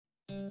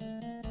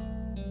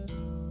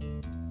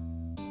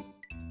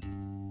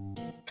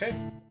Okay,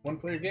 one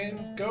player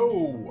game,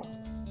 go!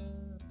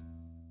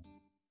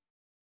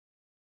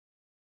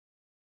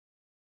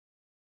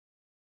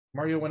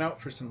 Mario went out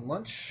for some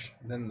lunch,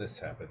 then this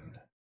happened.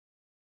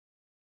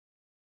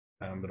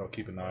 But I'll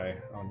keep an eye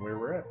on where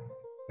we're at.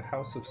 The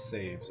House of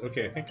Saves.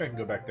 Okay, I think I can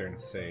go back there and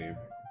save.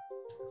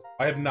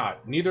 I have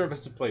not. Neither of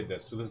us have played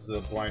this, so this is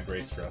a blind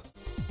race for us.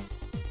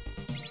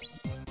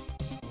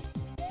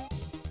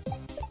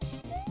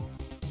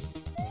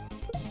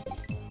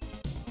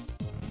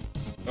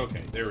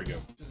 Okay, there we go.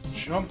 Just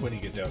jump when you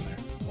get down there.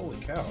 Holy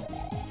cow.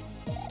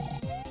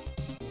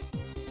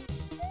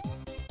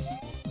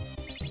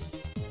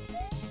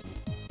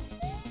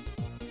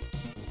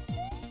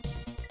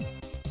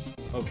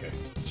 Okay,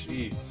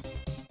 jeez.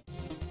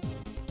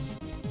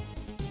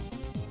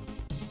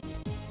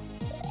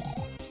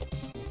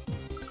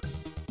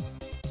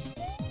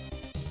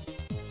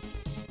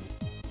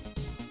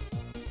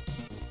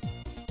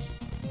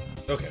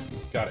 Okay,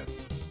 got it.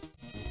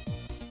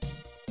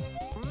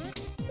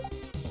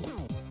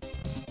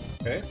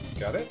 Okay,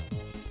 got it.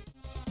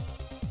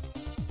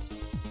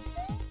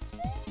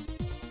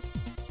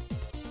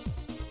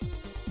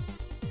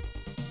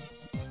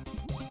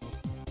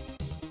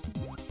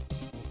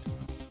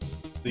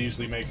 They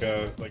usually make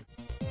a, like...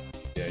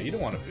 Yeah, you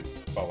don't want to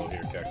follow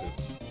here,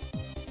 Cactus.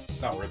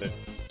 Not worth it.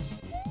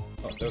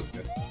 Oh, that was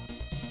good.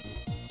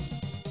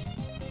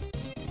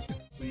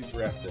 Please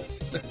wrap this.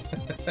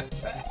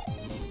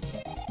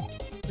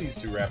 Please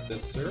do wrap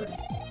this, sir.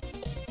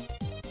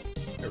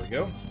 There we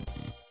go.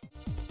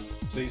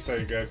 So you saw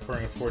your guy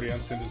pouring a 40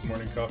 ounce into his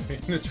morning coffee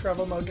in a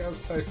travel mug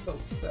outside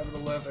of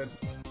 7-Eleven.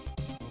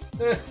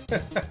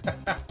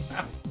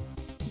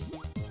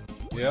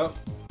 Yep.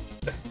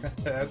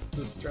 That's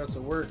the stress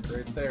of work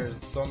right there,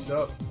 summed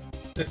up.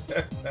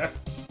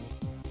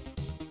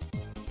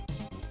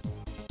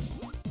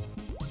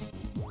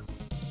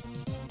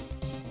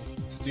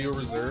 Steel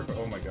Reserve?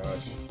 Oh my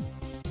gosh.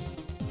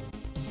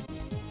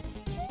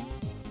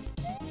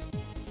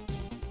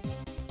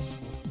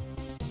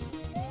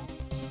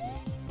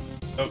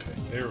 Okay,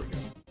 there we go.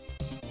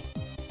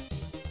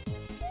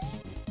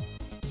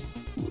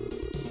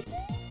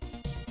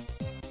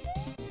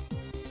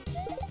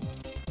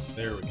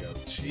 There we go.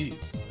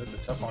 Jeez, that's a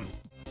tough one.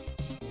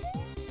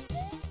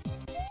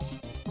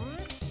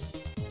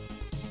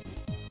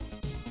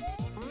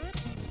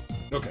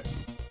 Okay.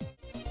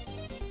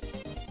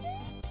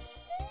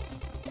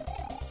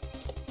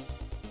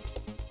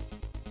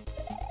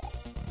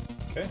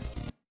 Okay.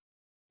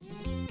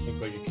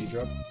 Looks like a key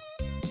drop.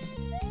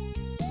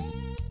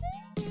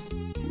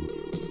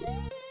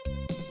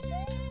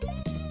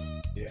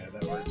 Yeah,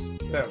 that works.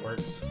 That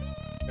works.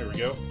 There we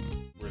go.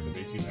 Worth of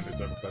 1800s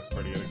upperclass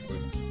party at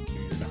includes.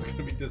 You're not going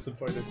to be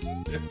disappointed.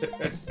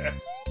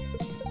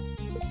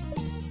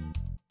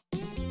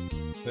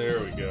 There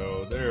we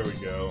go. There we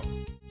go.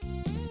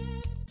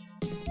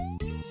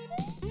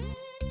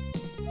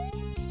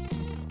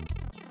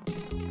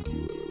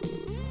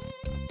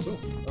 Cool.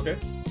 Okay.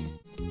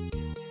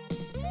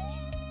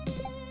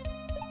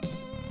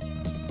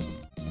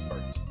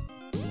 Parts.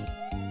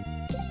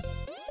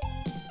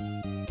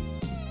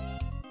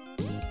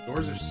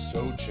 Doors are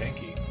so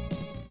janky.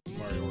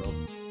 Mario World.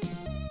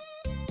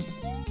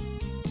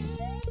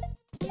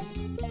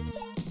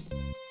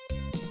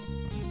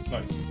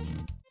 Nice.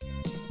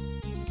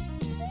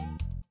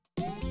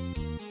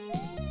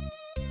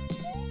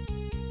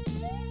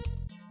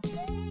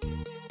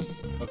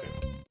 Okay.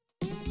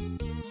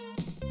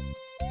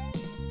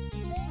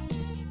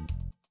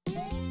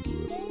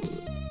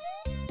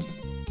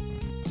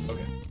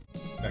 Okay.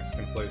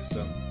 Mexican place,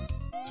 so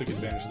took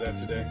advantage of that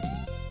today.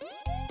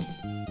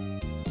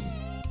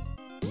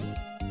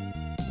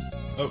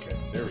 Okay,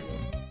 there we go.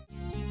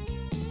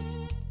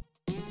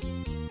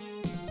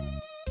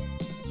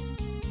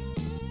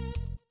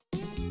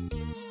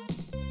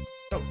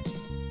 Oh.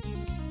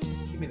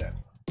 Give me that.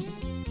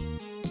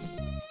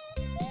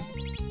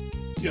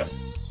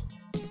 Yes!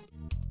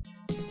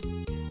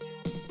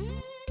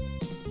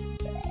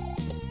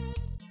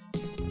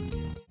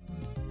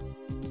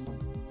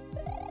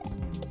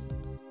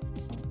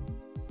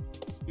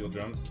 Steel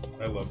drums.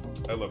 I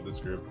love this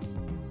group.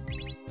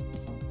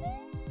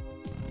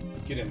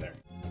 Get in there.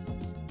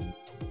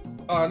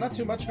 Not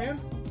too much, man.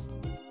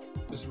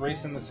 Just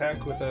racing this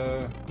hack with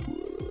a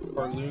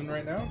Barloon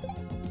right now.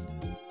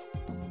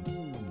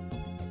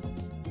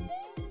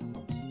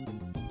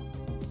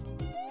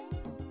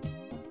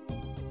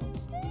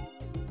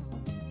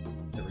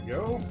 There we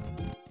go.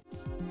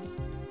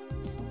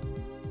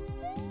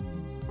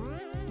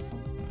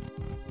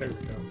 There we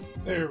go.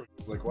 There we go.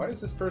 Like, why is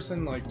this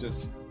person, like,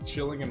 just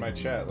chilling in my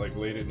chat, like,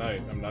 late at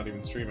night? I'm not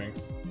even streaming.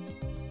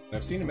 And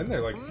I've seen him in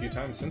there, like, a few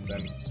times since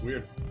then. It's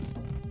weird.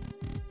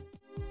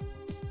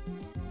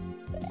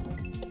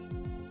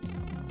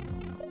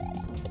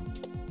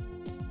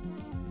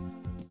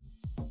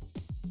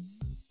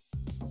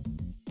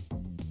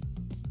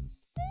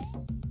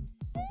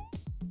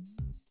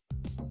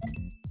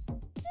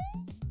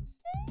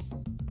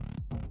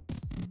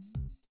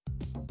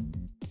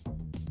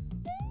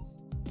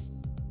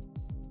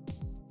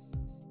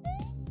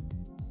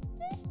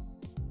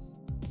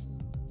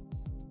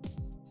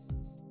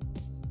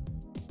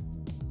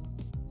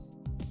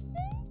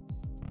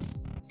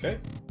 Okay.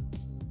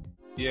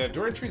 Yeah,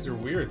 door entries are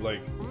weird.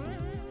 Like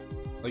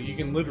you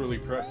can literally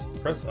press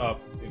up,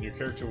 and your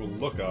character will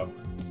look up,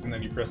 and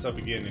then you press up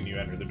again, and you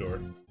enter the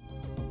door.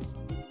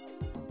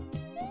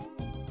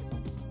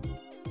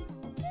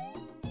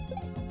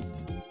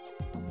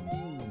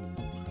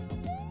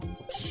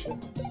 Oh shit!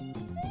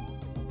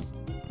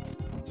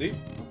 See?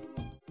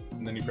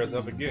 And then you press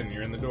up again,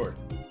 you're in the door.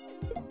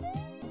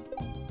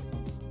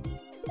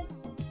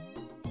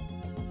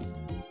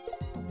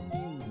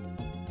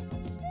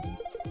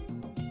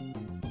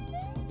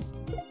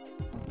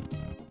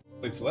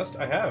 Played Celeste?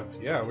 I have.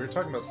 Yeah, we were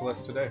talking about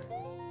Celeste today.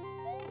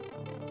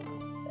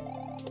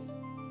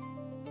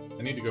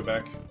 I need to go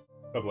back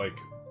of, like,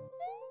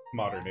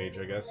 modern age,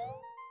 I guess.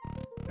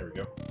 There we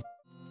go.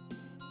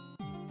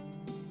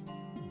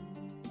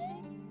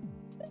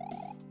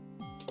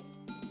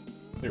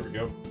 There we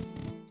go.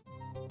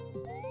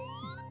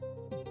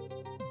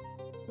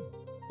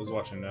 I was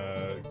watching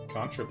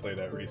Contra play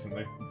that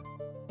recently.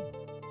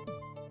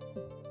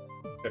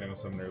 Chatting with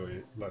someone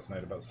early last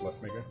night about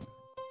Celeste Maker.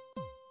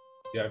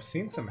 Yeah, I've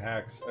seen some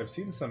hacks. I've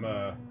seen some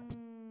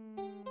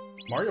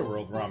Mario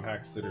World ROM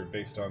hacks that are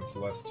based on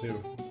Celeste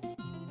too.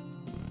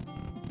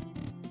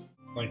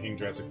 Lion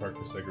Jurassic Park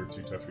for Sega are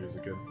too tough for you as a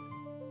kid.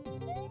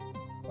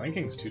 Lion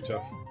King's too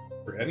tough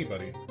for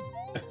anybody.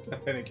 I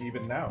think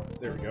even now.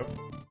 There we go.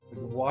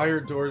 Why are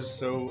doors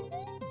so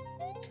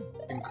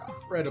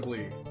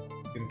incredibly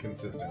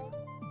inconsistent?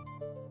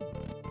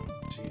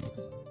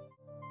 Jesus.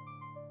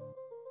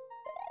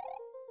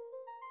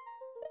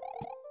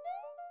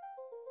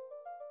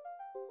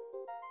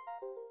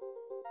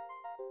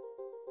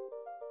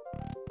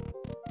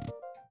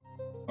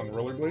 On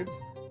rollerblades?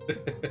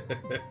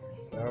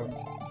 Sounds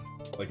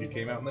like it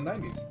came out in the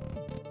 90s.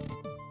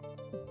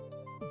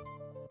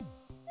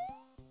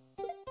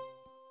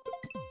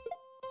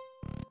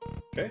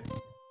 Okay.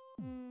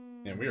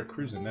 And we are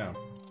cruising now.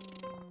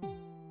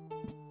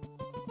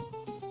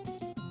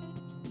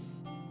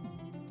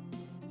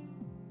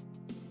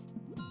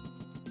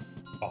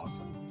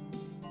 Awesome.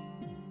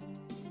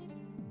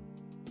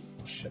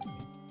 Oh, shit.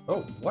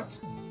 Oh, what?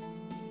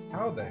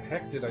 How the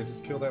heck did I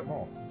just kill that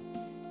mole?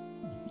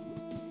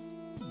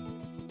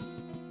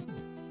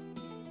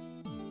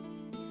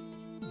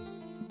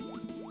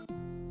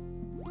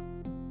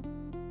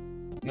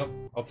 Nope,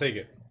 I'll take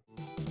it.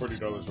 $40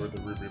 worth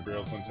of ruby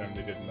barrels one time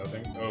they did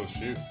nothing. Oh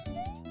shoot.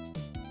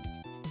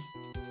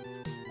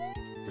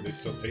 Were they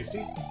still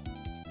tasty?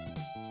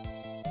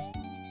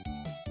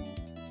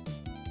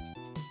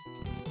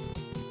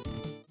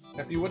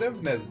 Happy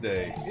Whatevnes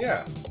Day.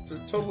 Yeah, it's a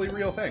totally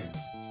real thing.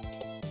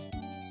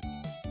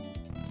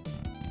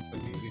 That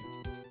was easy.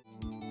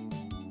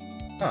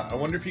 Huh, I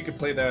wonder if you could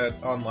play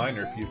that online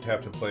or if you'd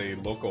have to play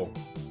local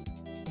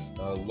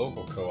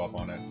co-op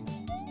on it.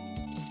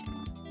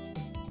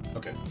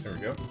 Okay, there we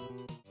go.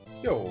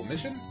 Yo,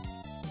 mission?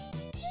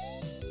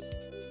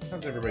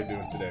 How's everybody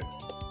doing today?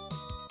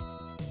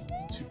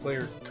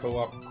 Two-player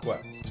co-op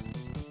quest.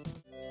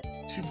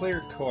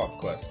 Two-player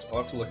co-op quest.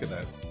 I'll have to look at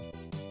that.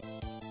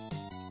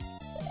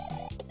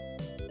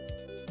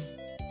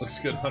 Looks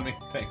good on me.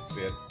 Thanks,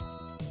 man.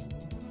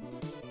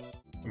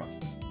 Come on.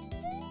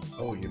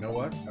 Oh, you know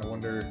what? I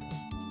wonder...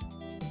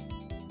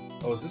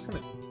 Oh, is this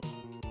gonna...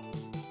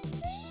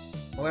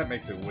 Well, that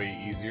makes it way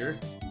easier.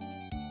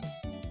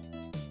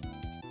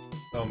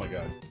 Oh my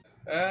god.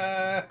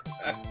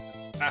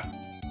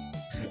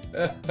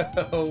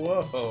 Oh,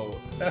 whoa.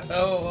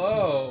 Oh,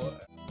 whoa.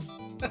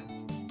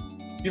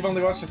 You've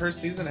only watched the first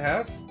season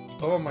half?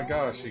 Oh my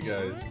gosh, you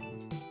guys.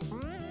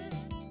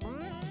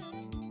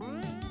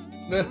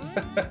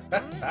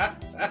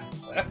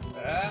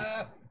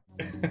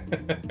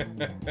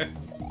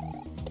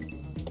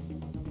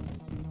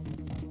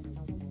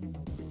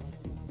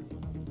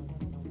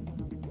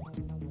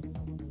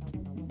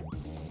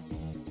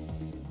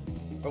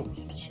 Oh,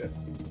 shit.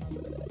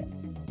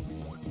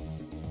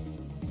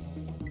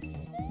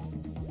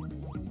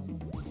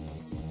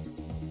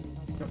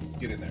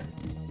 Get in there.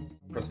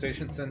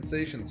 Crustacean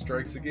sensation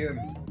strikes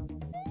again.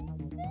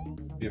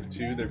 You have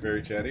two, they're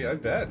very chatty. I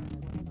bet.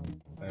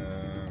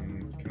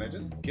 Can I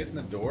just get in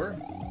the door?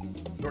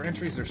 Door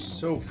entries are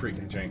so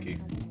freaking janky.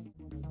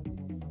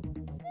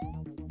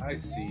 I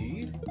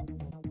see.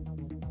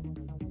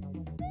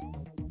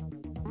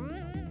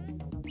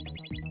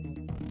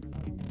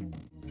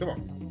 Come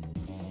on.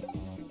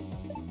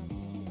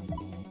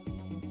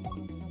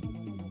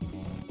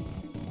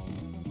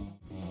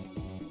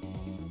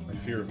 My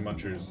fear of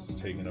munchers is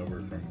taking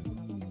over from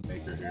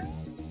Maker here.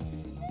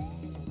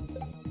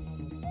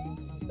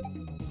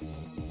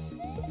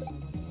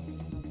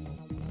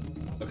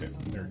 Okay,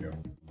 there we go.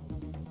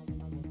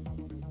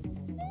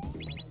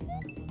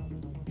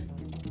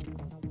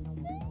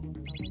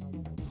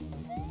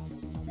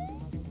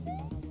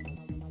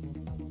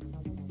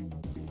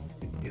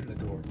 In the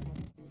door.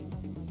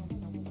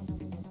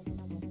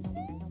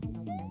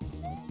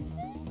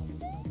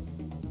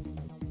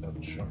 Without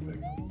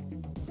jumping.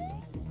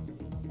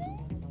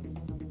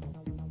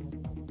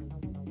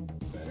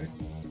 Okay.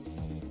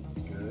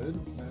 That's good.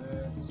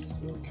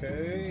 That's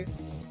okay.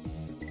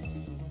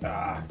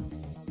 Ah.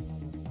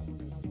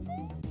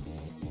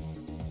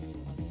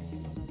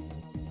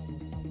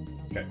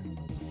 Okay.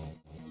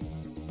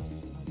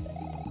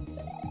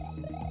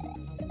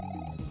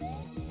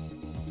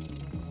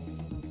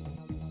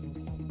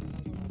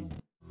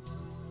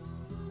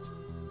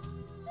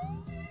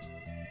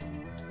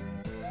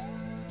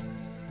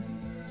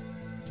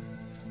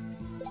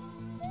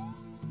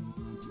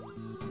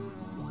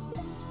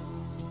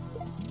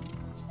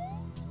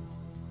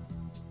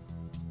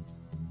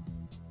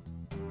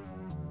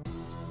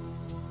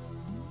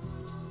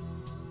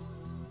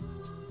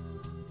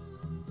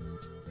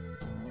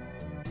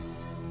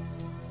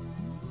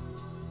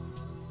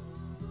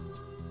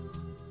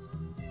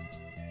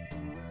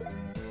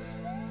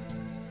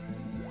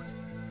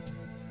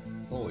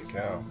 Holy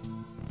cow.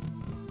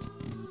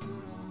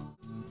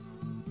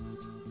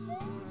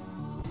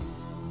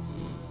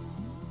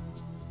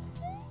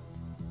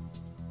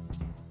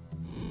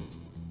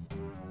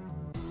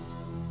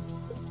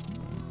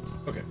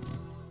 Okay.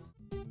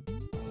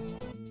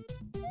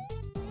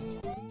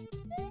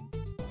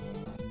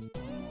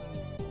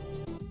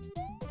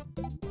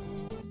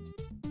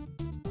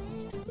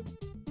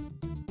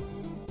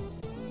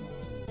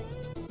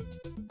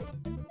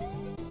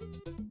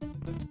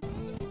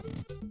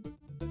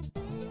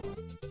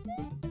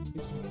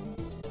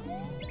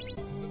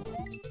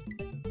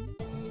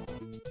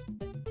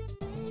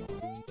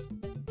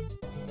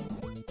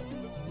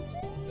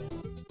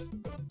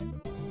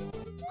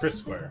 Chris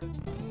Square.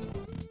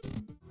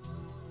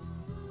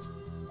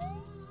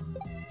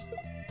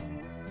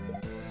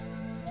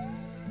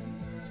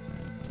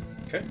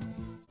 Okay.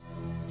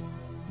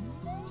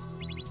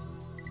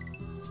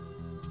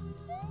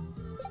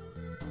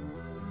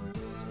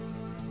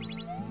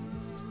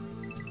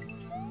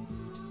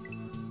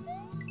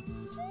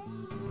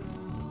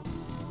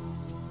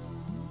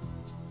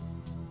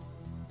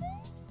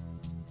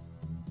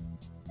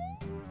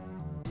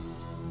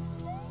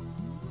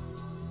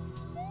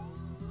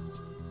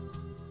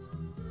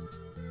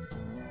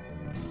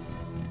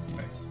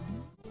 Nice.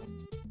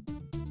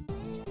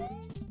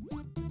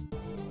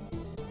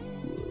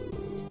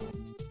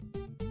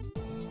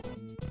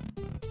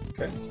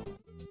 Okay.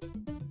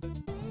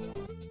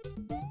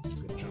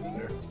 Spin jump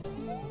there.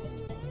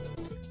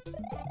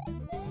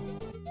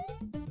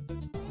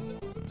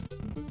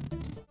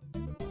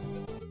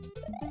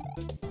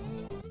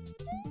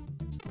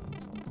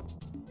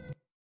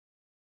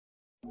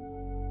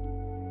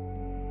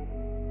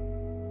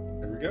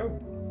 There we go.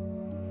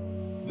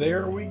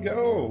 There we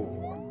go.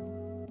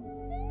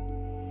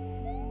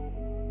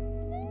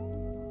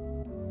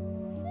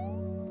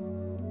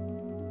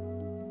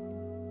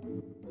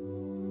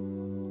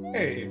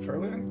 Hey,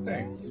 Ferlin,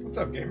 thanks. What's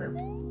up, gamer?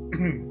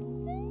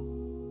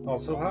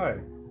 Also, hi.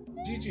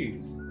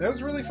 GG's. That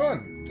was really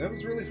fun. That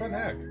was a really fun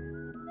hack.